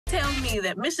tell me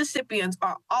that Mississippians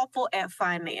are awful at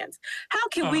finance. How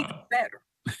can we get better?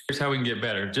 Here's how we can get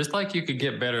better. Just like you could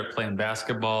get better at playing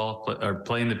basketball or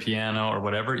playing the piano or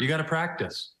whatever, you got to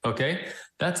practice. Okay.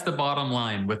 That's the bottom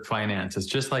line with finance. It's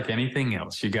just like anything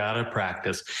else. You got to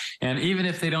practice. And even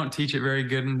if they don't teach it very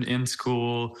good in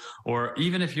school, or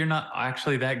even if you're not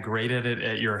actually that great at it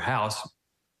at your house,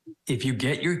 if you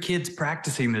get your kids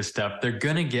practicing this stuff, they're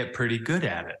going to get pretty good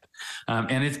at it.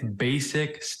 And it's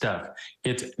basic stuff.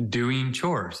 It's doing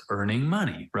chores, earning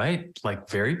money, right? Like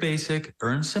very basic,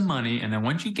 earn some money. And then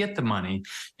once you get the money,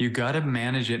 you got to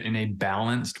manage it in a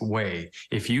balanced way.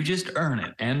 If you just earn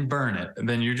it and burn it,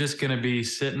 then you're just going to be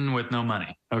sitting with no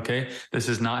money. Okay. This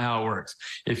is not how it works.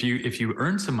 If you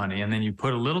earn some money and then you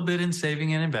put a little bit in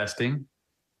saving and investing,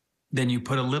 then you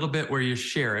put a little bit where you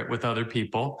share it with other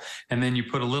people, and then you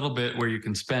put a little bit where you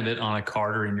can spend it on a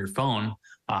card or in your phone.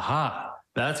 Aha,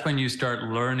 that's when you start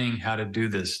learning how to do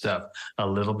this stuff a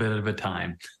little bit at a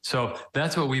time. So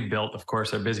that's what we built, of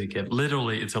course, our Busy Kid.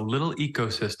 Literally, it's a little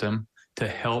ecosystem to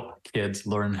help kids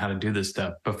learn how to do this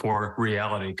stuff before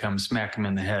reality comes smack them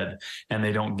in the head and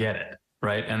they don't get it.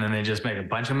 Right. And then they just make a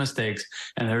bunch of mistakes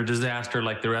and they're a disaster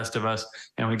like the rest of us.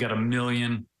 And we got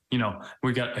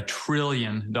we got $1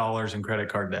 trillion in credit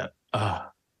card debt.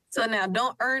 So now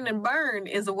don't earn and burn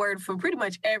is a word for pretty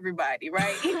much everybody,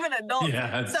 right? Even adults.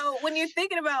 Yeah, so when you're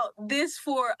thinking about this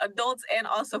for adults and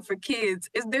also for kids,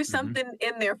 is there something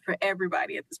in there for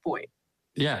everybody at this point?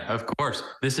 Yeah, of course.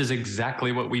 This is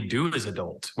exactly what we do as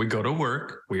adults. We go to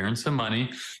work, we earn some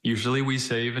money. Usually we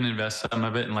save and invest some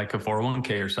of it in like a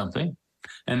 401k or something.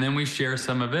 And then we share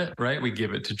some of it, right? We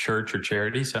give it to church or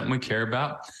charity, something we care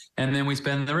about. And then we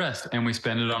spend the rest, and we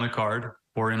spend it on a card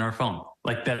or in our phone.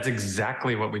 Like that's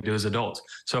exactly what we do as adults.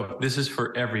 So this is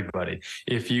for everybody.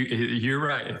 You're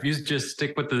right. If you just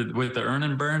stick with the earn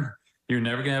and burn, you're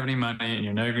never gonna have any money,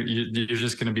 and you're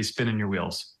just gonna be spinning your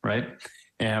wheels, right?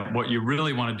 And what you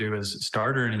really want to do is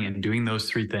start earning and doing those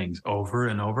three things over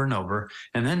and over and over.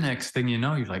 And then next thing you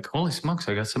know, you're like, holy smokes,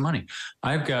 I got some money.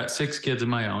 I've got 6 kids of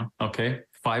my own. Okay.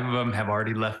 5 of them have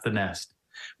already left the nest.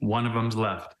 1 of them's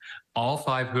left. All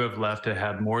 5 who have left have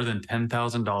had more than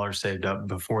 $10,000 saved up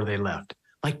before they left.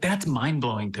 Like that's mind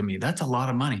blowing to me. That's a lot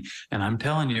of money. And I'm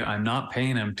telling you, I'm not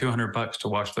paying them $200 to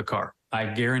wash the car. I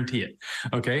guarantee it.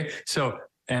 Okay. So,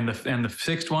 and the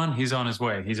 6th one, he's on his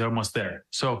way. He's almost there.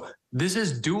 So this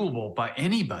is doable by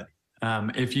anybody.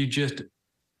 If you just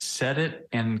set it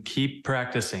and keep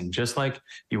practicing, just like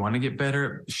you want to get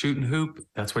better at shooting hoop,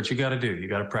 that's what you got to do. You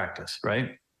got to practice,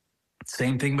 right?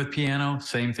 Same thing with piano,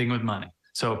 same thing with money.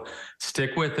 So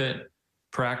stick with it,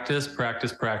 practice,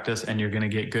 practice, practice, and you're going to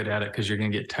get good at it because you're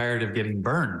going to get tired of getting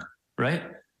burned, right?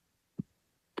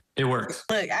 It works.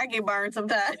 Look, I get burned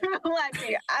sometimes. I'm like,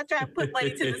 yeah, I try to put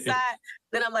money to the side.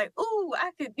 Then I'm like, ooh,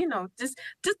 I could, just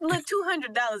look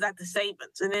 $200 at the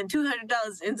savings, and then $200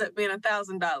 ends up being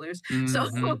 $1,000.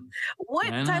 So, what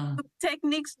type of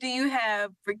techniques do you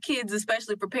have for kids,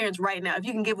 especially for parents, right now? If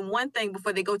you can give them one thing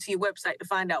before they go to your website to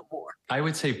find out more. I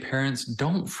would say parents,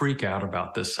 don't freak out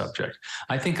about this subject.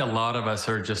 I think a lot of us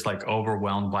are just like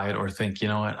overwhelmed by it, or think, you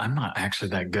know what, I'm not actually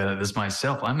that good at this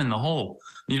myself. I'm in the hole,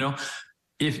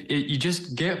 If you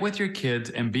just get with your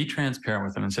kids and be transparent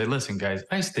with them and say, listen, guys,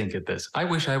 I stink at this. I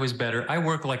wish I was better. I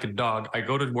work like a dog. I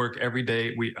go to work every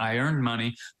day. I earn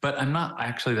money, but I'm not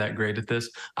actually that great at this.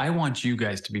 I want you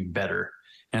guys to be better.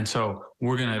 And so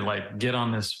we're going to get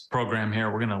on this program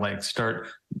here. We're going to start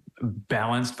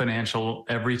balanced financial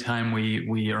every time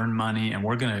we earn money, and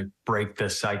we're going to break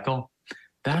this cycle.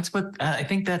 That's what I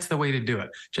think. That's the way to do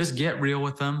it. Just get real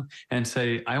with them and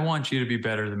say, I want you to be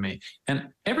better than me. And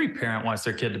every parent wants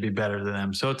their kid to be better than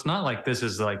them. So it's not like this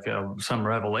is like some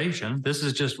revelation. This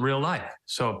is just real life.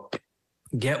 So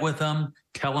get with them,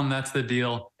 tell them that's the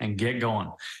deal, and get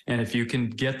going. And if you can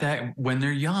get that when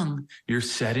they're young, you're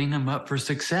setting them up for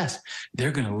success. They're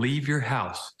going to leave your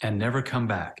house and never come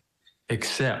back,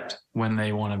 except when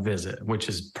they want to visit, which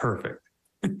is perfect.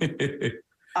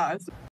 Awesome.